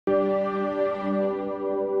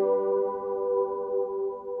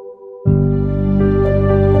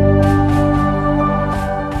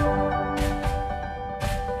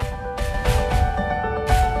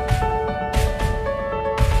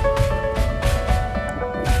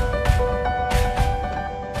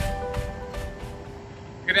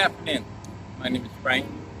Frank,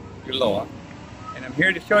 your Loa, and I'm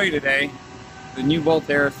here to show you today the new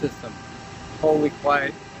Voltaire system. Totally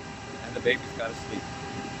quiet, and the baby's got to sleep.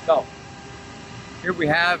 So, here we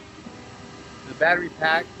have the battery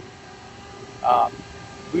pack,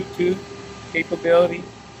 Bluetooth capability,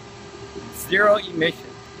 zero emission.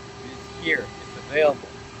 It's here, it's available.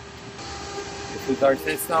 This is our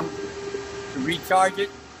system. To recharge it,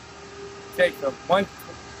 takes a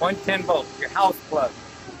 110 volt, your house plug,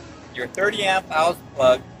 your 30 amp house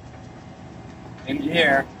plug. In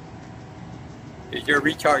here is your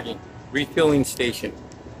recharging, refilling station.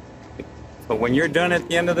 So when you're done at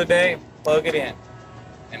the end of the day, plug it in,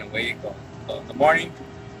 and away you go. So in the morning,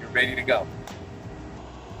 you're ready to go.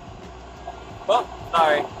 Oh,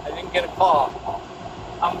 sorry, I didn't get a call.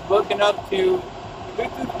 I'm looking up to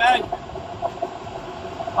Bluetooth management.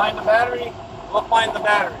 Find the battery, we'll find the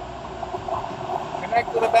battery.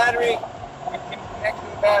 Connect to the battery, we can connect to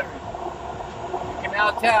the battery. You can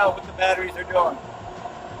now tell what the batteries are doing.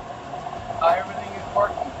 Everything is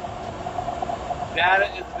working. Data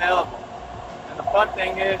is available. And the fun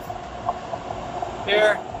thing is,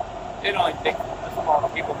 here, it only takes a small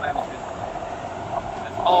cable management.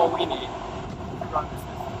 That's all we need to run the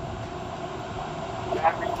system.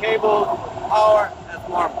 Battery cables, power, that's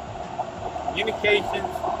normal. Communications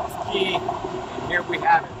is key, and here we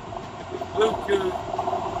have it. With Bluetooth,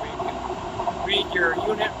 we can read your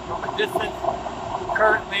unit from a distance.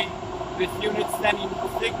 Currently, this unit's sending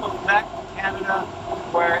signals back to Canada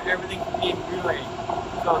where everything's being relayed.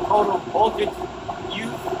 So total voltage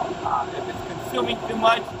use, if it's consuming too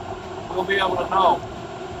much, we'll be able to know.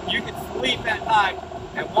 You can sleep at night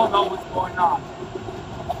and we'll know what's going on.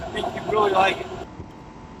 I think you really like it.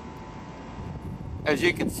 As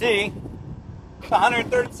you can see, it's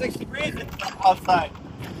 136 degrees outside.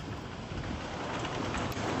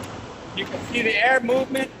 You can see the air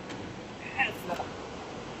movement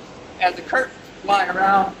as the curtains fly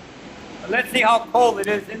around. But let's see how cold it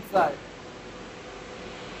is inside.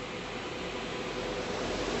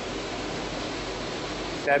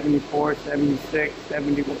 "74, 76,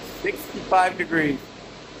 71, 65 degrees.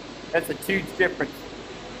 That's a huge difference.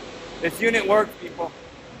 This unit works, people.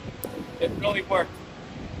 It really works.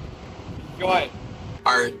 Enjoy it.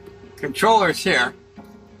 Our controller's here.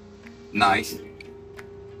 Nice.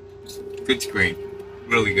 Good screen.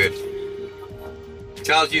 Really good. It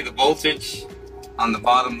tells you the voltage. On the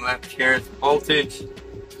bottom left here is the voltage.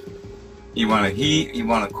 You want to heat, you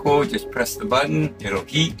want to cool, just press the button. It'll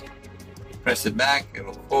heat. Press it back,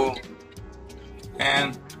 it'll cool.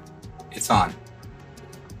 And it's on.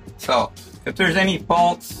 So, if there's any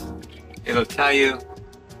faults, it'll tell you.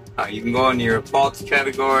 You can go into your faults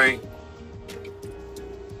category.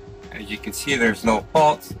 As you can see, there's no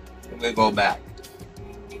faults. We'll go back.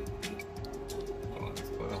 So let's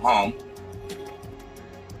go to home.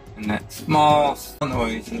 And that small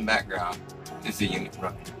noise in the background is the unit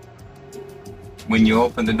running. When you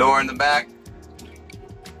open the door in the back,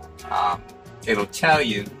 it'll tell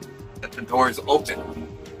you that the door is open.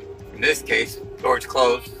 In this case, the door is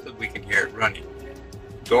closed so we can hear it running.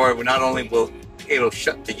 The door not only will it'll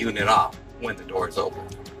shut the unit off when the door is open.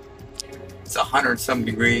 It's 100-some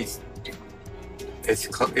degrees.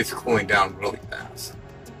 It's cooling down really fast.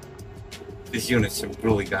 These units have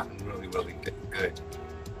really gotten really good.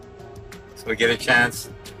 So we get a chance.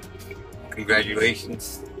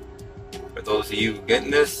 Congratulations. For those of you getting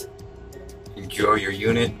this, enjoy your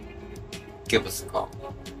unit. Give us a call.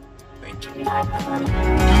 Thank you.